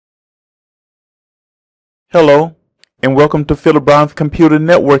Hello, and welcome to Philip Brown's Computer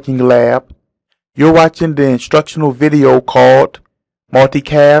Networking Lab. You're watching the instructional video called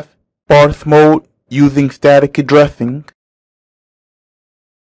Multicast Sparse Mode Using Static Addressing.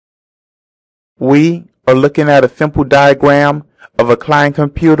 We are looking at a simple diagram of a client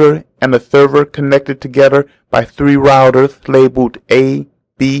computer and a server connected together by three routers labeled A,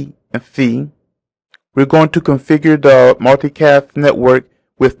 B, and C. We're going to configure the multicast network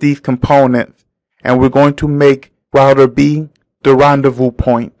with these components, and we're going to make router B the rendezvous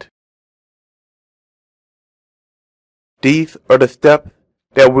point. These are the steps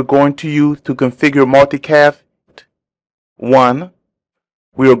that we're going to use to configure multicast. 1.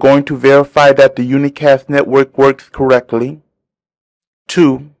 We are going to verify that the unicast network works correctly.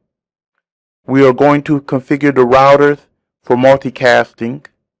 2. We are going to configure the routers for multicasting.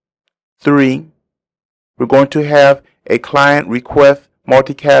 3. We're going to have a client request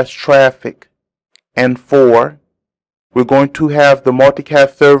multicast traffic. And 4, we're going to have the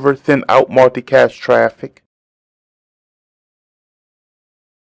multicast server send out multicast traffic.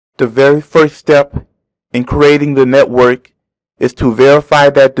 The very first step in creating the network is to verify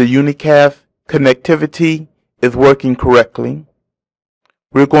that the unicast connectivity is working correctly.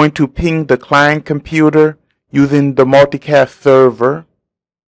 We're going to ping the client computer using the multicast server.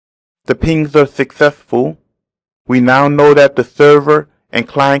 The pings are successful. We now know that the server and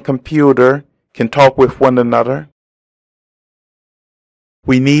client computer can talk with one another.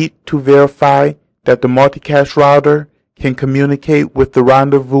 We need to verify that the multicast router can communicate with the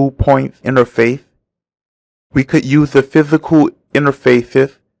rendezvous points interface. We could use the physical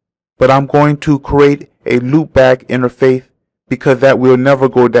interfaces, but I'm going to create a loopback interface because that will never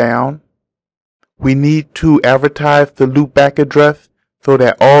go down. We need to advertise the loopback address so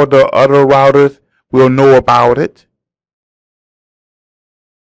that all the other routers will know about it.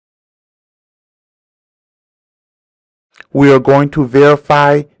 We are going to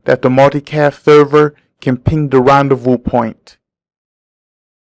verify that the multicast server can ping the rendezvous point.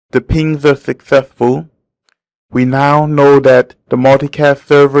 The pings are successful. We now know that the multicast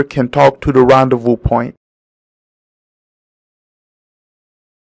server can talk to the rendezvous point.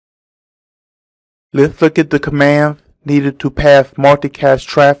 Let's look at the commands needed to pass multicast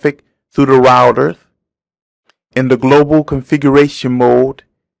traffic through the routers. In the global configuration mode,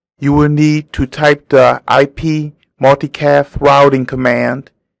 you will need to type the IP multicast routing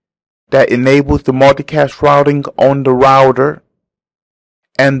command that enables the multicast routing on the router,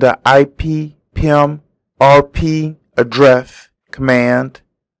 and the IP PIM RP address command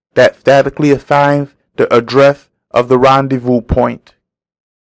that statically assigns the address of the rendezvous point.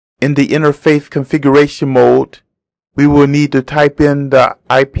 In the interface configuration mode, we will need to type in the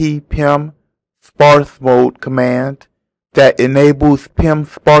IP PIM sparse mode command that enables PIM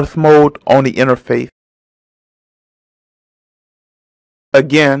sparse mode on the interface.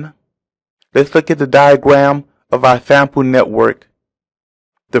 Again, let's look at the diagram of our sample network.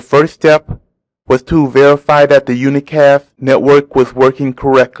 The first step was to verify that the unicast network was working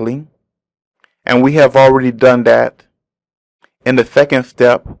correctly, and we have already done that. In the second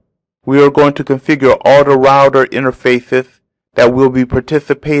step, we are going to configure all the router interfaces that will be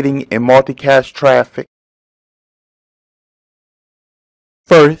participating in multicast traffic.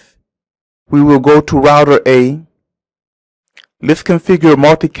 First, we will go to router A. Let's configure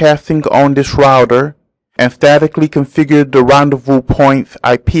multicasting on this router and statically configure the rendezvous point's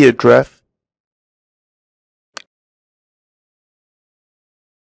IP address.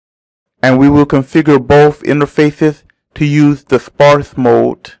 And we will configure both interfaces to use the sparse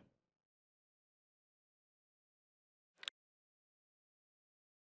mode.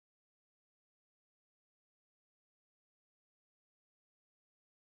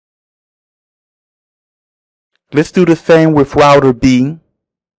 Let's do the same with router B.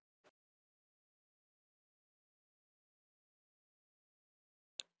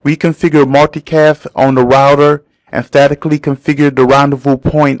 We configure multicast on the router and statically configure the rendezvous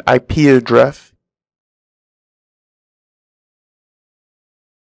point IP address.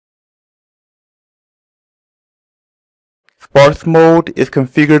 Sparse mode is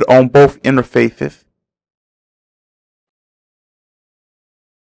configured on both interfaces.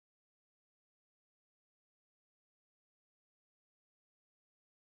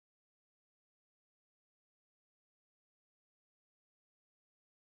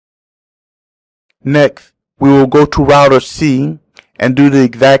 Next, we will go to router C and do the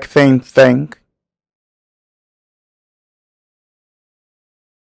exact same thing.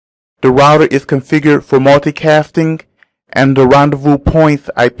 The router is configured for multicasting and the rendezvous point's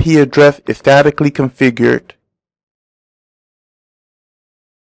IP address is statically configured.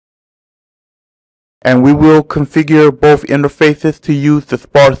 and we will configure both interfaces to use the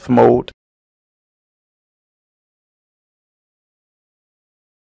sparse mode.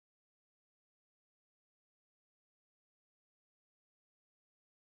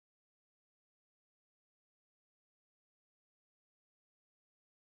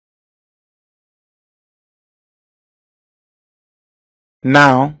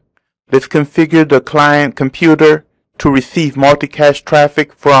 Now, let's configure the client computer to receive multicast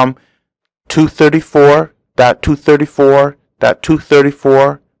traffic from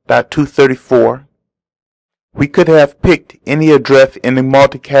 234.234.234.234. We could have picked any address in the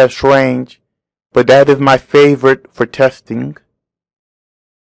multicast range, but that is my favorite for testing.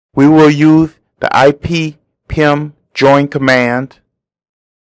 We will use the IP PIM join command.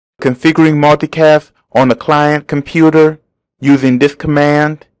 Configuring multicast on the client computer using this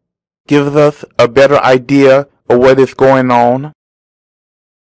command gives us a better idea of what is going on.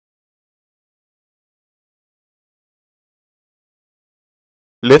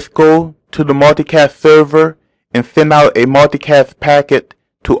 Let's go to the multicast server and send out a multicast packet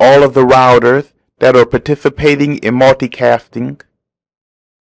to all of the routers that are participating in multicasting.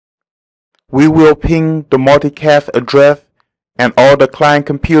 We will ping the multicast address, and all the client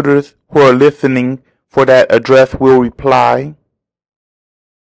computers who are listening for that address will reply.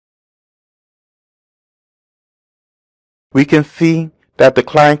 We can see that the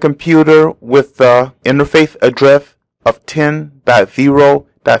client computer with the interface address of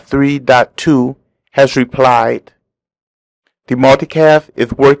 10.0.3.2 has replied. The multicast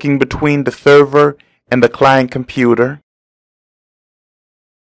is working between the server and the client computer.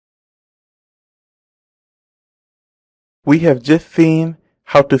 We have just seen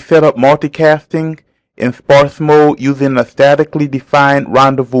how to set up multicasting in sparse mode using a statically defined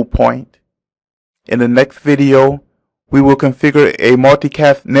rendezvous point. In the next video, we will configure a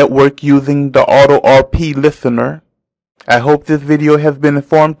multicast network using the AutoRP listener. I hope this video has been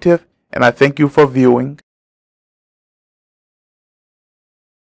informative, and I thank you for viewing.